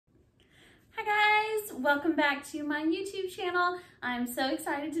welcome back to my YouTube channel. I'm so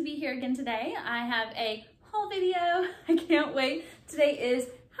excited to be here again today. I have a haul video. I can't wait. Today is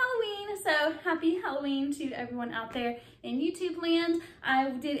Halloween, so happy Halloween to everyone out there in YouTube land. I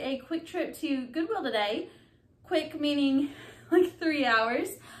did a quick trip to Goodwill today. Quick meaning like 3 hours.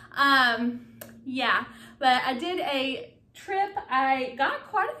 Yeah, but I did a trip. I got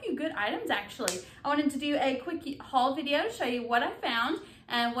quite a few good items actually. I wanted to do a quick haul video to show you what I found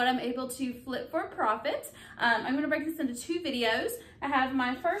and what I'm able to flip for a profit. I'm gonna break this into two videos. I have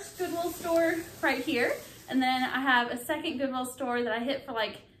my first Goodwill store right here, and then I have a second Goodwill store that I hit for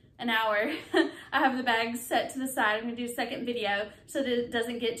like an hour. I have the bags set to the side. I'm gonna do a second video so that it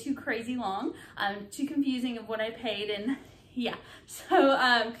doesn't get too crazy long, too confusing of what I paid, and yeah.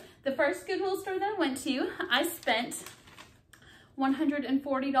 So the first Goodwill store that I went to, I spent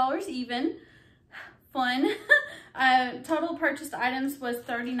 $140 even. Fun. Total purchased items was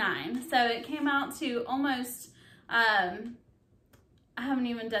 $39. So it came out to almost, I haven't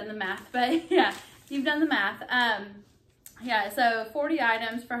even done the math, but yeah, you've done the math. Yeah, so 40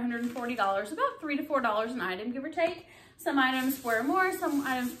 items for $140, about $3 to $4 an item, give or take. Some items were more, some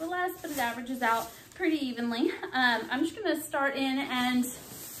items were less, but it averages out pretty evenly. I'm just gonna start in and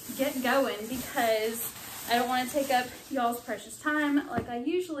get going because I don't want to take up y'all's precious time like I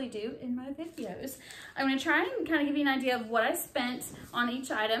usually do in my videos. I'm going to try and kind of give you an idea of what I spent on each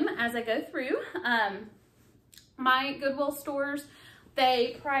item as I go through. My Goodwill stores,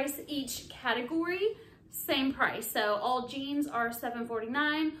 they price each category same price. So all jeans are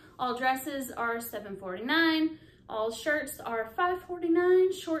 $7.49, all dresses are $7.49, all shirts are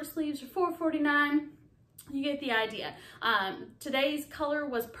 $5.49, short sleeves are $4.49. You get the idea. Today's color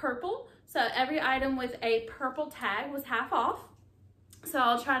was purple. So every item with a purple tag was half off. So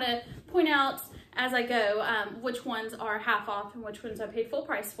I'll try to point out as I go which ones are half off and which ones I paid full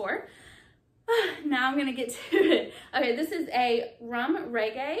price for. Now I'm gonna get to it. Okay, this is a rum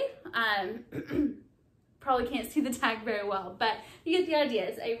reggae. Probably can't see the tag very well, but you get the idea.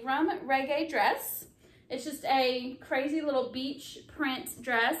 It's a rum reggae dress. It's just a crazy little beach print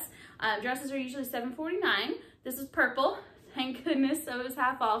dress. Dresses are usually $7.49. This is purple. Thank goodness, so it was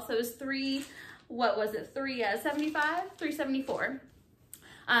half off. So it was $374.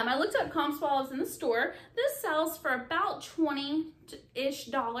 I looked up comps while I was in the store. This sells for about $20-ish,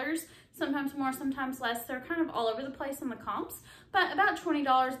 sometimes more, sometimes less. They're kind of all over the place on the comps, but about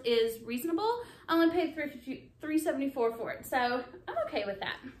 $20 is reasonable. I only paid $374 for it, so I'm okay with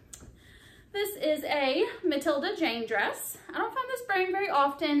that. This is a Matilda Jane dress. I don't find this brand very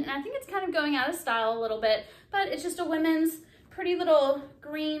often, and I think it's kind of going out of style a little bit, but it's just a women's pretty little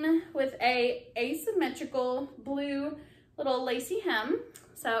green with a asymmetrical blue little lacy hem.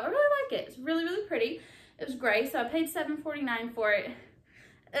 So I really like it. It's really, really pretty. It was gray, so I paid $7.49 for it.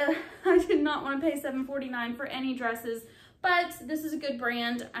 I did not want to pay $7.49 for any dresses, but this is a good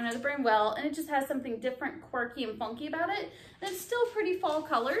brand. I know the brand well, and it just has something different, quirky, and funky about it. And it's still pretty fall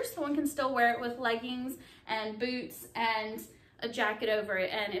colors, so one can still wear it with leggings and boots and a jacket over it,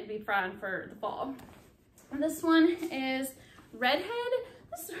 and it'd be fine for the fall. And this one is Redhead.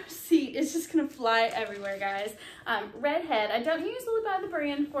 This receipt is just gonna fly everywhere, guys. Redhead. I don't usually buy the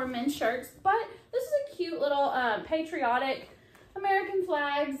brand for men's shirts, but this is a cute little patriotic American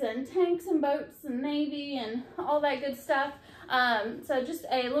flags and tanks and boats and Navy and all that good stuff. So just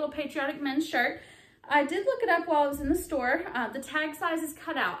a little patriotic men's shirt. I did look it up while I was in the store. The tag size is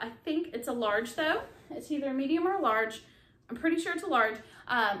cut out. I think it's a large though. It's either medium or large. I'm pretty sure it's a large.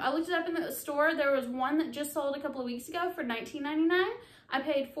 I looked it up in the store. There was one that just sold a couple of weeks ago for $19.99. I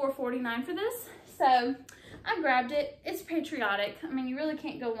paid $4.49 for this. So I grabbed it. It's patriotic. I mean, you really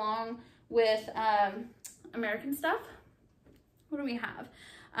can't go wrong with American stuff. What do we have?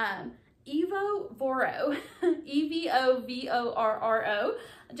 Evo Voro, E-V-O-V-O-R-R-O.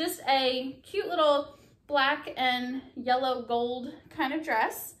 Just a cute little black and yellow gold kind of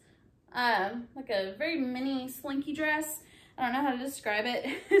dress. Like a very mini slinky dress. I don't know how to describe it.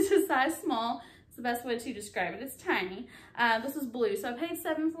 It's a size small. It's the best way to describe it. It's tiny. This is blue, so I paid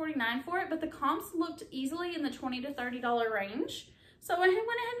 $7.49 for it, but the comps looked easily in the $20 to $30 range. So I went ahead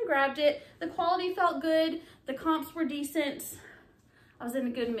and grabbed it. The quality felt good. The comps were decent. I was in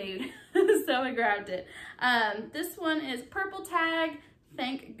a good mood, so I grabbed it. This one is purple tag,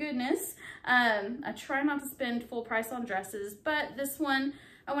 thank goodness. I try not to spend full price on dresses, but this one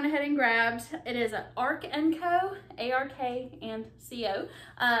I went ahead and grabbed. It is an ARC & Co, A-R-K and C-O.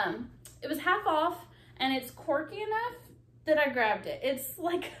 It was half off, and it's quirky enough that I grabbed it. It's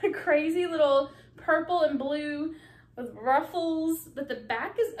like a crazy little purple and blue with ruffles, but the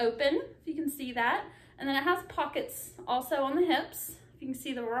back is open, if you can see that. And then it has pockets also on the hips. If you can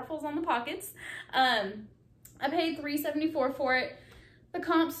see the ruffles on the pockets. I paid $3.74 for it. The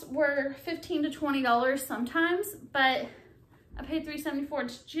comps were $15 to $20 sometimes, but I paid $3.74.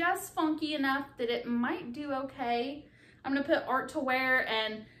 It's just funky enough that it might do okay. I'm gonna put art to wear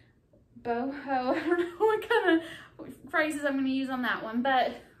and boho. I don't know what kind of phrases I'm gonna use on that one,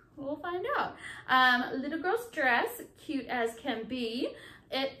 but we'll find out. Little girl's dress, cute as can be.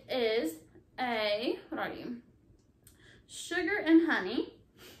 It is a, what are you? Sugar and honey.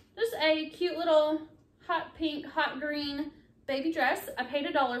 Just a cute little hot pink, hot green baby dress. I paid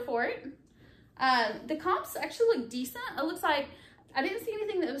 $1 for it. The comps actually look decent. It looks like, I didn't see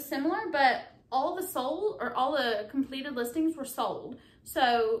anything that was similar, but all the completed listings were sold.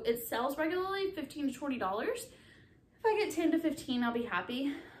 So it sells regularly $15 to $20. If I get 10 to 15, I'll be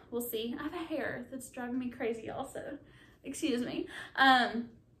happy. We'll see. I have a hair that's driving me crazy also. Excuse me.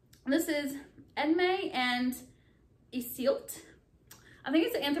 This is Edme and Isilt. I think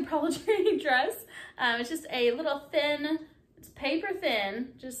it's an anthropology dress. It's just a little thin, it's paper thin,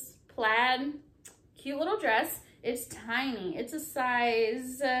 just plaid, cute little dress. It's tiny. It's a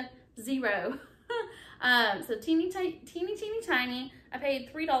size 0. So teeny tiny. I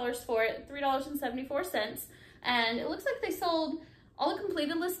paid $3 for it, $3.74. And it looks like they sold, all the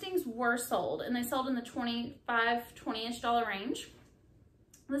completed listings were sold, and they sold in the $25, $20-ish range.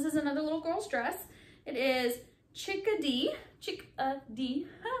 This is another little girl's dress. It is Chickadee. It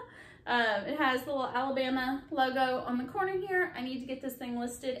has the little Alabama logo on the corner here. I need to get this thing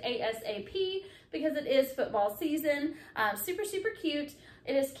listed ASAP because it is football season. Super cute.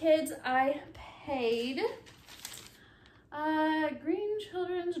 It is kids. I paid green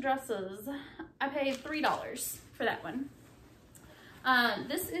children's dresses. I paid $3 for that one.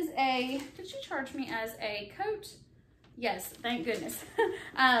 This is a, did she charge me as a coat? Yes, thank goodness.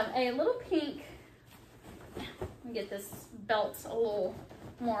 A little pink, let me get this belt a little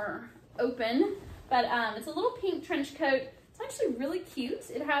more open, but it's a little pink trench coat. It's actually really cute.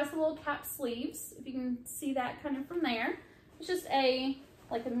 It has the little cap sleeves, if you can see that kind of from there. It's just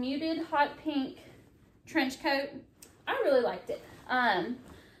like a muted hot pink trench coat. I really liked it.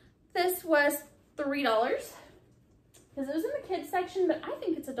 This was $3 because it was in the kids section, but I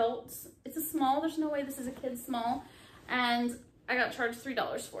think it's adults. It's a small. There's no way this is a kid's small, and I got charged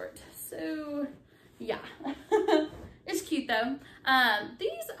 $3 for it. So yeah. It's cute though.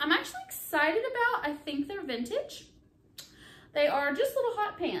 These I'm actually excited about. I think they're vintage. They are just little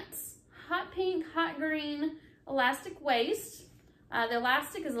hot pants. Hot pink, hot green, elastic waist. The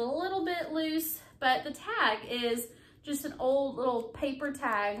elastic is a little bit loose, but the tag is just an old little paper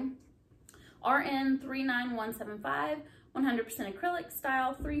tag. RN 39175, 100% acrylic,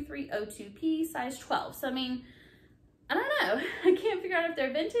 style 3302P, size 12. So I mean, I don't know. I can't figure out if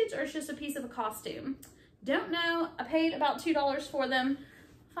they're vintage or it's just a piece of a costume. Don't know. I paid about $2 for them.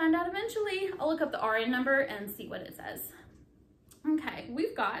 Find out eventually. I'll look up the RN number and see what it says. Okay,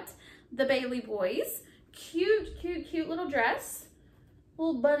 we've got the Bailey Boys. Cute little dress.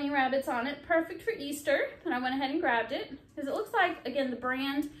 Little bunny rabbits on it. Perfect for Easter. And I went ahead and grabbed it because it looks like, again, the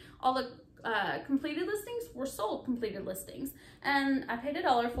brand, all the completed listings were sold completed listings. And I paid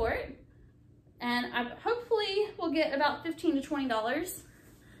 $1 for it. And I hopefully will get about $15 to $20.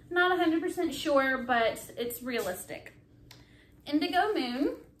 Not 100% sure, but it's realistic. Indigo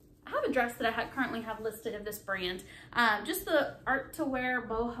Moon. I have a dress that I currently have listed of this brand. Just the art to wear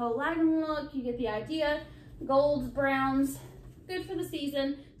boho lagging look. You get the idea. Golds, browns, good for the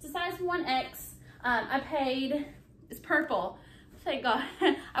season. It's a size 1X. I paid, it's purple. Thank God.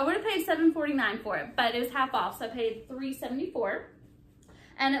 I would have paid $7.49 for it, but it was half off, so I paid $3.74.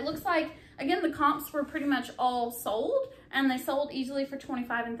 And it looks like, again, the comps were pretty much all sold, and they sold easily for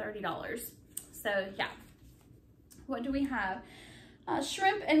 $25 and $30. So yeah. What do we have?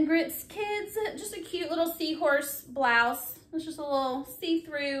 Shrimp and Grits Kids, just a cute little seahorse blouse. It's just a little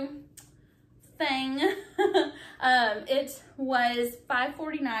see-through thing. It was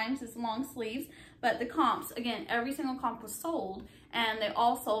 $5.49, so it's long sleeves, but the comps, again, every single comp was sold, and they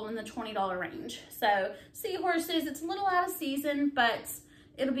all sold in the $20 range. So seahorses, it's a little out of season, but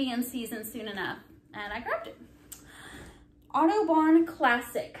it'll be in season soon enough, and I grabbed it. Autobahn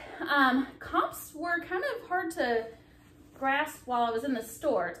Classic. Comps were kind of hard to grasp while I was in the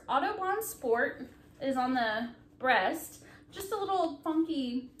store. It's Autobahn Sport is on the breast. Just a little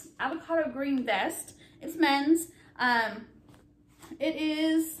funky avocado green vest. It's men's. It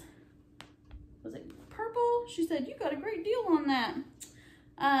is, was it purple? She said, you got a great deal on that.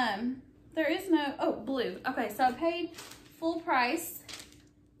 There is no, oh, blue. Okay, so I paid full price.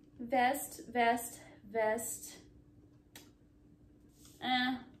 Vest.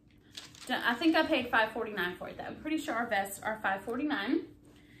 I think I paid $5.49 for it though. I'm pretty sure our vests are $5.49.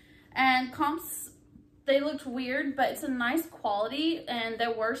 And comps, they looked weird, but it's a nice quality. And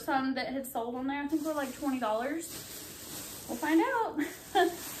there were some that had sold on there. I think they were like $20. We'll find out.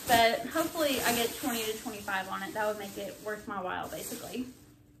 But hopefully I get 20 to 25 on it. That would make it worth my while, basically.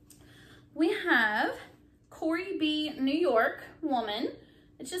 We have Corey B. New York woman.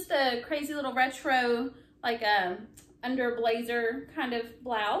 It's just a crazy little retro, like under blazer kind of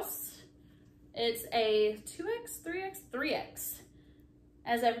blouse. It's a 2X, 3X, 3X.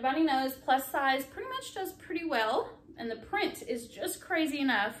 As everybody knows, plus size pretty much does pretty well. And the print is just crazy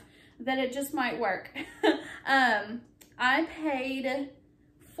enough that it just might work. I paid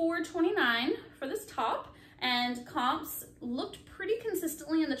 $4.29 for this top, and comps looked pretty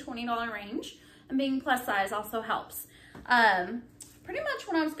consistently in the $20 range, and being plus size also helps. Pretty much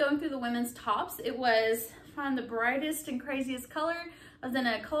when I was going through the women's tops, it was find the brightest and craziest color. I was in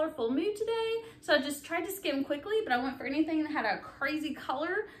a colorful mood today, so I just tried to skim quickly, but I went for anything that had a crazy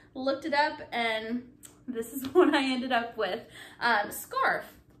color, looked it up, and this is what I ended up with. Scarf.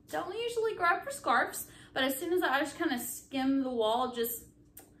 Don't usually grab for scarves, but as soon as I just kind of skimmed the wall, just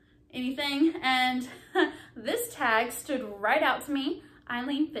anything, and this tag stood right out to me.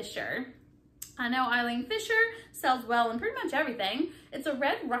 Eileen Fisher. I know Eileen Fisher sells well in pretty much everything. It's a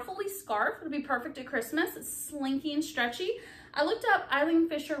red ruffly scarf. It'll be perfect at Christmas. It's slinky and stretchy. I looked up Eileen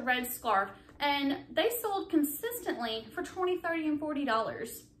Fisher red scarf, and they sold consistently for $20, $30, and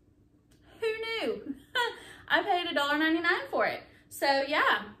 $40. Who knew? I paid $1.99 for it. So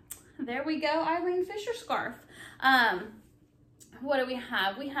yeah, there we go, Eileen Fisher scarf. What do we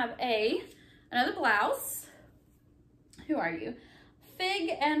have? We have another blouse. Who are you?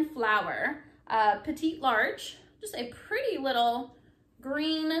 Fig and Flower, petite large, just a pretty little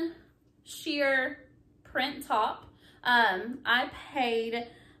green sheer print top. I paid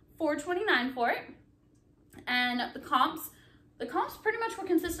 $4.29 for it, and the comps pretty much were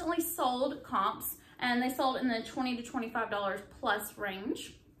consistently sold comps, and they sold in the $20 to $25 plus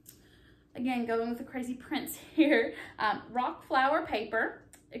range. Again, going with the crazy prints here. Rock flower paper,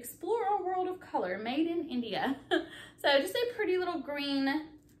 explore a world of color, made in India. So just a pretty little green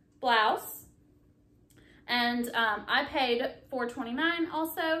blouse. And I paid $4.29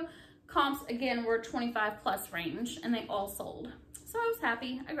 also. Comps, again, were 25 plus range, and they all sold. So I was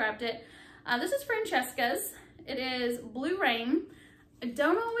happy, I grabbed it. This is Francesca's. It is Blue Rain. I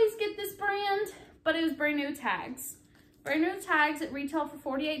don't always get this brand, but it was brand new tags. Brand new tags at retail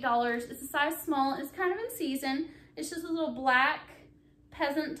for $48. It's a size small, it's kind of in season. It's just a little black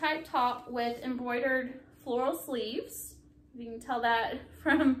peasant type top with embroidered floral sleeves. You can tell that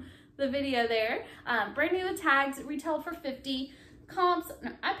from the video there. Brand new tags, it retailed for $50. Comps,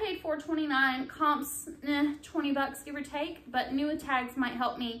 I paid $4.29. Comps, 20 bucks give or take, but new tags might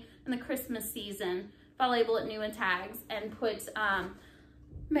help me in the Christmas season if I label it new tags and put,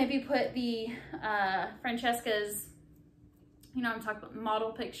 maybe put the Francesca's, you know what I'm talking about,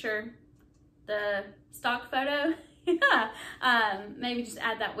 model picture, the stock photo. Yeah, maybe just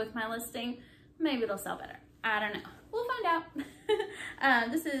add that with my listing. Maybe it'll sell better. I don't know. We'll find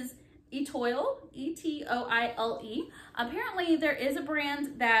out. This is Etoile, E-T-O-I-L-E. Apparently there is a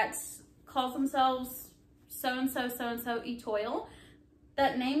brand that calls themselves so-and-so, so-and-so Etoile.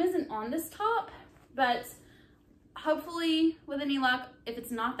 That name isn't on this top, but hopefully with any luck, if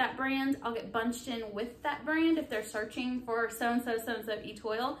it's not that brand, I'll get bunched in with that brand if they're searching for so-and-so, so-and-so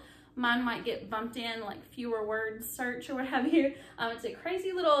Etoile. Mine might get bumped in like fewer words search or what have you. It's a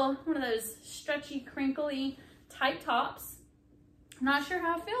crazy little, one of those stretchy, crinkly type tops. Not sure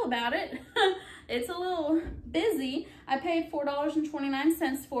how I feel about it. It's a little busy. I paid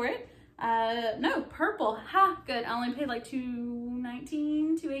 $4.29 for it. No, purple. Ha, good. I only paid like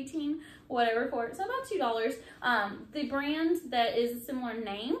 $2.19, $2.18, whatever for it. So about $2. The brand that is a similar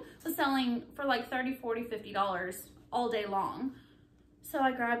name was selling for like $30, $40, $50 all day long. So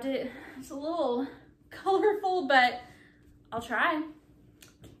I grabbed it. It's a little colorful, but I'll try.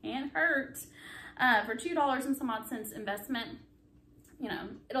 Can't hurt. For $2 and some odd cents investment, you know,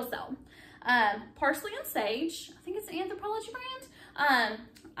 it'll sell. Parsley and Sage, I think it's an Anthropology brand.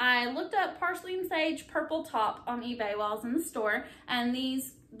 I looked up Parsley and Sage purple top on eBay while I was in the store, and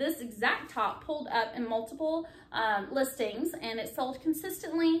this exact top pulled up in multiple listings, and it sold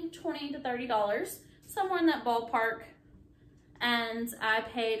consistently $20 to $30, somewhere in that ballpark, and I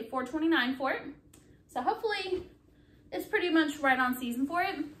paid $4.29 for it. So hopefully it's pretty much right on season for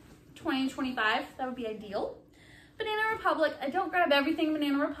it. 20 to 25, that would be ideal. Banana Republic, I don't grab everything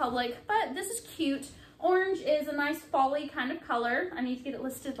Banana Republic, but this is cute. Orange is a nice fall-y kind of color. I need to get it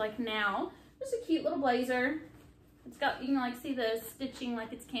listed like now. Just a cute little blazer. It's got, you can like see the stitching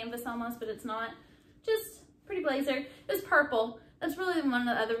like it's canvas almost, but it's not. Just pretty blazer. It was purple. That's really one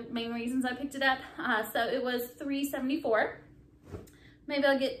of the other main reasons I picked it up. So it was $3.74. Maybe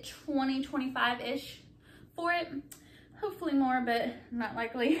I'll get 20, 25-ish for it. Hopefully more, but not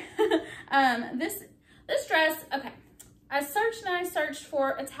likely. This dress, okay. I searched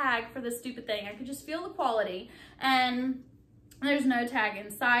for a tag for this stupid thing. I could just feel the quality, and there's no tag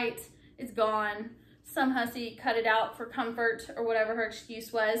in sight. It's gone. Some hussy cut it out for comfort or whatever her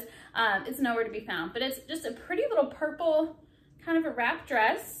excuse was. It's nowhere to be found, but it's just a pretty little purple kind of a wrap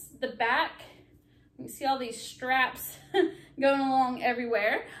dress. The back, you can see all these straps going along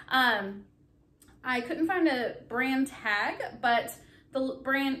everywhere. I couldn't find a brand tag, but the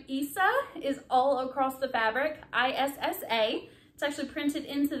brand Issa is all across the fabric, ISSA. It's actually printed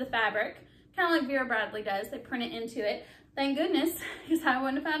into the fabric, kind of like Vera Bradley does. They print it into it. Thank goodness, because I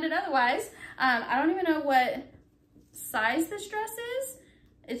wouldn't have found it otherwise. I don't even know what size this dress is.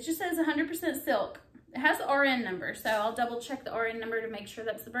 It just says 100% silk. It has the RN number, so I'll double check the RN number to make sure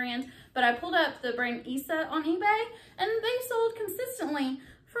that's the brand. But I pulled up the brand Issa on eBay, and they sold consistently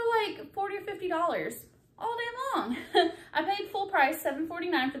for like $40 or $50 all day long. I paid full price,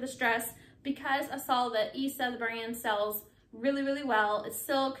 $7.49 for this dress, because I saw that Issa, the brand, sells really, really well. It's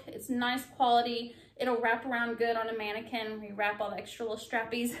silk, it's nice quality. It'll wrap around good on a mannequin. We wrap all the extra little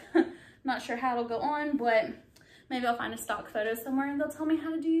strappies. Not sure how it'll go on, but maybe I'll find a stock photo somewhere and they'll tell me how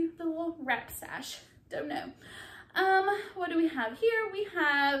to do the little wrap sash. Don't know. What do we have here? We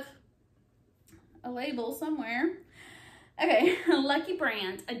have a label somewhere. Okay, Lucky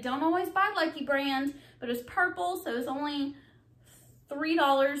Brand. I don't always buy Lucky Brand, but it's purple, so it's only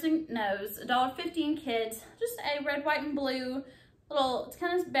 $3 and no, it's $1.50 in kids. Just a red, white, and blue little. It's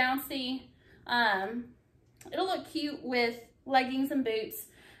kind of bouncy. It'll look cute with leggings and boots.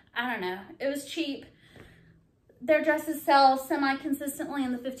 I don't know. It was cheap. Their dresses sell semi-consistently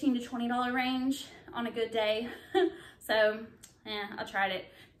in the $15 to $20 range on a good day. So, yeah, I tried it.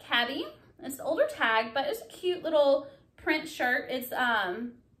 Cabby. It's an older tag, but it's a cute little print shirt. It's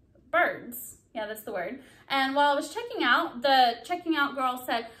birds. Yeah, that's the word. And while I was checking out, the checking out girl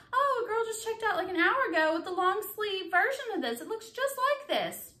said, "Oh, a girl just checked out like an hour ago with the long sleeve version of this. It looks just like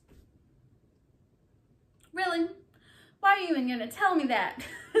this." Really? Why are you even gonna tell me that?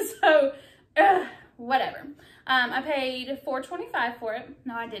 So, whatever. I paid $4.25 for it.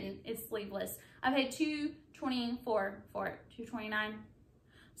 No, I didn't. It's sleeveless. I paid $2.24 for it. $2.29.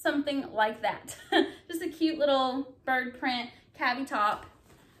 Something like that. Just a cute little bird print cabbie top.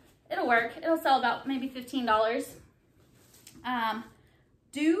 It'll work. It'll sell about maybe $15.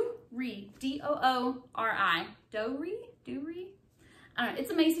 Doori. D-O-O-R-I. Doori? I don't know.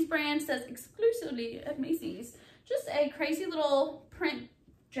 It's a Macy's brand. It says exclusively at Macy's. Just a crazy little print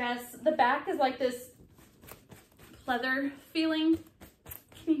dress. The back is like this pleather feeling.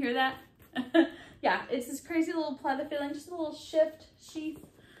 Can you hear that? Yeah, it's this crazy little pleather feeling. Just a little sheath.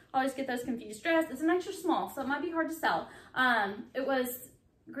 I always get those confused. Dress. It's an extra small, so it might be hard to sell. It was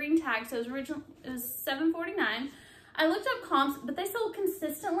green tag, so it was $7.49. I looked up comps, but they sold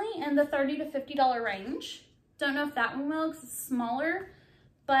consistently in the $30 to $50 range. Don't know if that one will because it's smaller,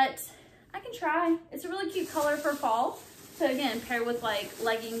 but I can try. It's a really cute color for fall. So again, pair with like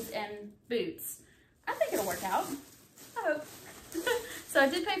leggings and boots. I think it'll work out. I hope. So I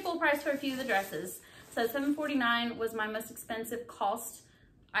did pay full price for a few of the dresses. So $7.49 was my most expensive cost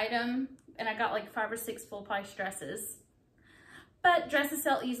item, and I got like 5 or 6 full price dresses. But dresses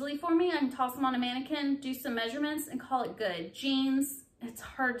sell easily for me. I can toss them on a mannequin, do some measurements, and call it good. Jeans, it's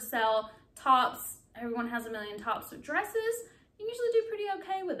hard to sell. Tops, everyone has a million tops. So dresses, you usually do pretty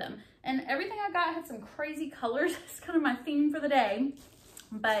okay with them. And everything I got had some crazy colors. It's kind of my theme for the day.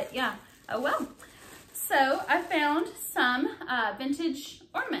 But yeah, oh well. So I found some vintage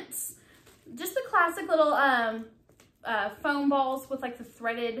ornaments. Just the classic little foam balls with like the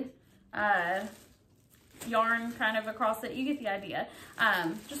threaded yarn kind of across it. You get the idea.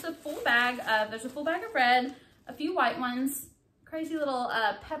 Just a full bag of, there's a full bag of red, a few white ones, crazy little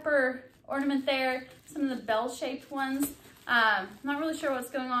pepper ornament there, some of the bell-shaped ones. Not really sure what's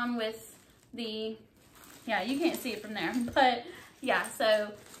going on with the, yeah, you can't see it from there, but yeah,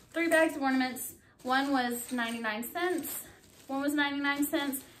 so 3 bags of ornaments. One was 99 cents, one was 99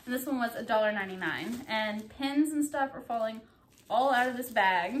 cents, and this one was $1.99. And pins and stuff are falling all out of this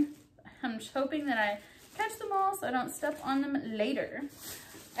bag. I'm just hoping that I catch them all so I don't step on them later.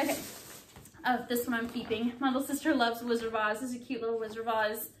 Okay, oh, this one I'm keeping. My little sister loves Wizard of Oz. This is a cute little Wizard of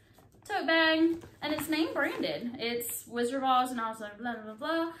Oz tote bag, and it's name branded. It's Wizard of Oz, and I was like, blah, blah,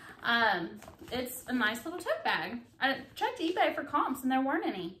 blah. It's a nice little tote bag. I checked eBay for comps, and there weren't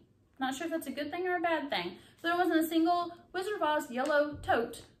any. Not sure if that's a good thing or a bad thing. There wasn't a single Wizard of Oz yellow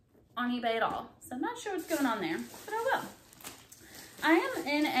tote on eBay at all. So I'm not sure what's going on there, but I will. I am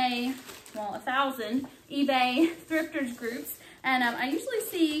in 1,000 eBay thrifters groups, and I usually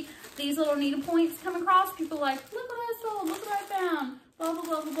see these little needle points come across. People like, look what I sold, look what I found, blah, blah,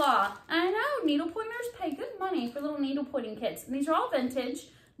 blah, blah, blah. I know needle pointers pay good money for little needle pointing kits. And these are all vintage,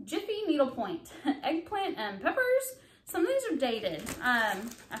 Jiffy needlepoint, eggplant and peppers. Some of these are dated. I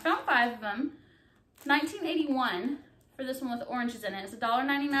found 5 of them. 1981 for this one with oranges in it. It's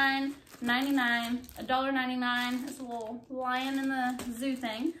 $1.99, $99, $1.99. It's a little lion in the zoo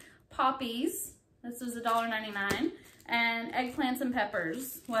thing. Poppies, this was $1.99. And eggplants and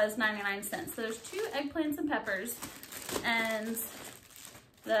peppers was 99 cents. So there's 2 eggplants and peppers, and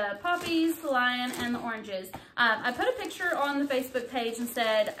the poppies, the lion, and the oranges. I put a picture on the Facebook page and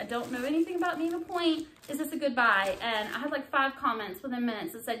said, I don't know anything about needlepoint. Is this a good buy? And I had like 5 comments within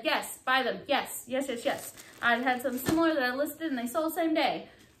minutes that said, yes, buy them. Yes, yes, yes, yes. I had some similar that I listed and they sold the same day.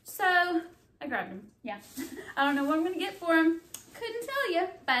 So I grabbed them. Yeah. I don't know what I'm going to get for them. Couldn't tell you,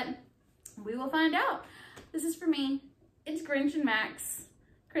 but we will find out. This is for me. It's Grinch and Max.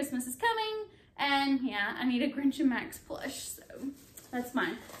 Christmas is coming. And yeah, I need a Grinch and Max plush. So that's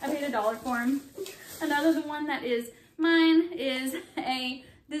mine. I paid $1 for him. Another one that is mine is a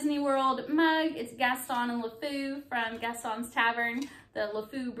Disney World mug. It's Gaston and LeFou from Gaston's Tavern. The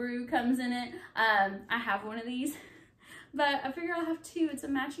LeFou brew comes in it. I have one of these, but I figure I'll have 2. It's a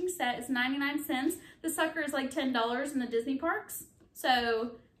matching set. It's 99 cents. The sucker is like $10 in the Disney parks.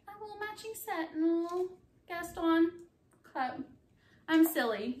 So a little matching set and a little Gaston cup. I'm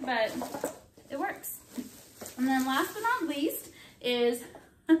silly, but it works. And then last but not least is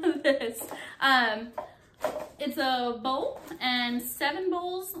this. It's a bowl and 7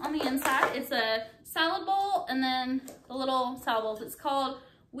 bowls on the inside. It's a salad bowl and then the little salad bowls. It's called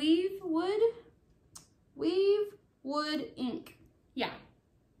Weave Wood Ink. Yeah,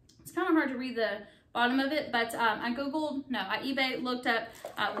 it's kind of hard to read the bottom of it, but I eBay looked up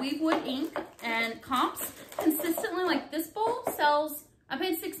Weave Wood Ink and comps consistently. Like this bowl sells, I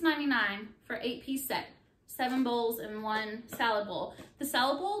paid $6.99 for 8-piece set. 7 bowls and 1 salad bowl. The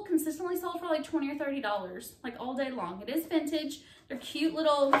salad bowl consistently sold for like $20 or $30, like all day long. It is vintage. They're cute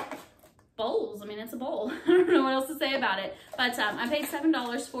little bowls. I mean, it's a bowl. I don't know what else to say about it. But I paid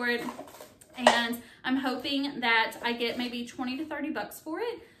 $7 for it, and I'm hoping that I get maybe 20 to 30 bucks for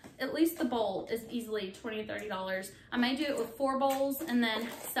it. At least the bowl is easily $20 to $30. I may do it with 4 bowls and then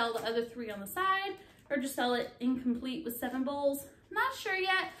sell the other 3 on the side, or just sell it incomplete with 7 bowls. Not sure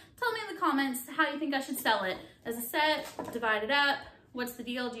yet. Tell me in the comments how you think I should sell it. As a set, divide it up. What's the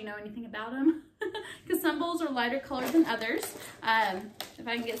deal? Do you know anything about them? Because some bowls are lighter colored than others. If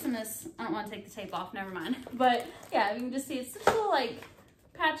I can get some of this, I don't want to take the tape off, never mind. But yeah, you can just see it's just little like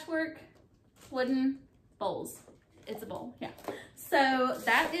patchwork wooden bowls. It's a bowl, yeah. So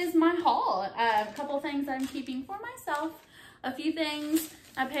that is my haul. A couple things I'm keeping for myself. A few things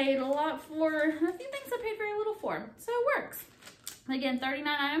I paid a lot for. A few things I paid very little for. So it works. Again, 39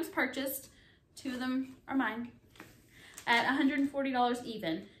 items purchased. 2 of them are mine at $140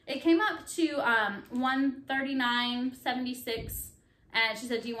 even. It came up to $139.76, and she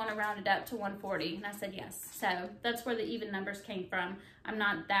said, do you want to round it up to $140? And I said yes. So that's where the even numbers came from. I'm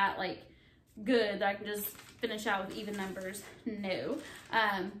not that like good that I can just finish out with even numbers. No.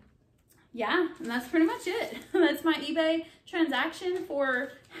 Yeah, and that's pretty much it. That's my eBay transaction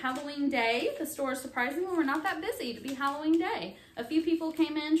for Halloween Day. The store, surprisingly, we're not that busy to be Halloween Day. A few people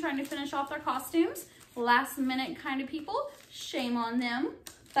came in trying to finish off their costumes. Last minute kind of people. Shame on them.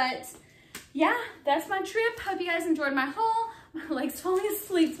 But yeah, that's my trip. Hope you guys enjoyed my haul. My leg's falling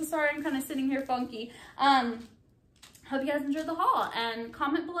asleep, so sorry I'm kind of sitting here funky. Hope you guys enjoyed the haul. And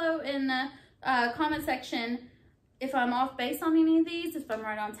comment below in the comment section if I'm off base on any of these, if I'm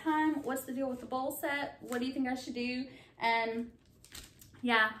right on time, what's the deal with the bowl set? What do you think I should do? And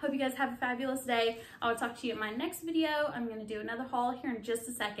yeah, hope you guys have a fabulous day. I will talk to you in my next video. I'm going to do another haul here in just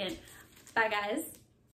a second. Bye, guys.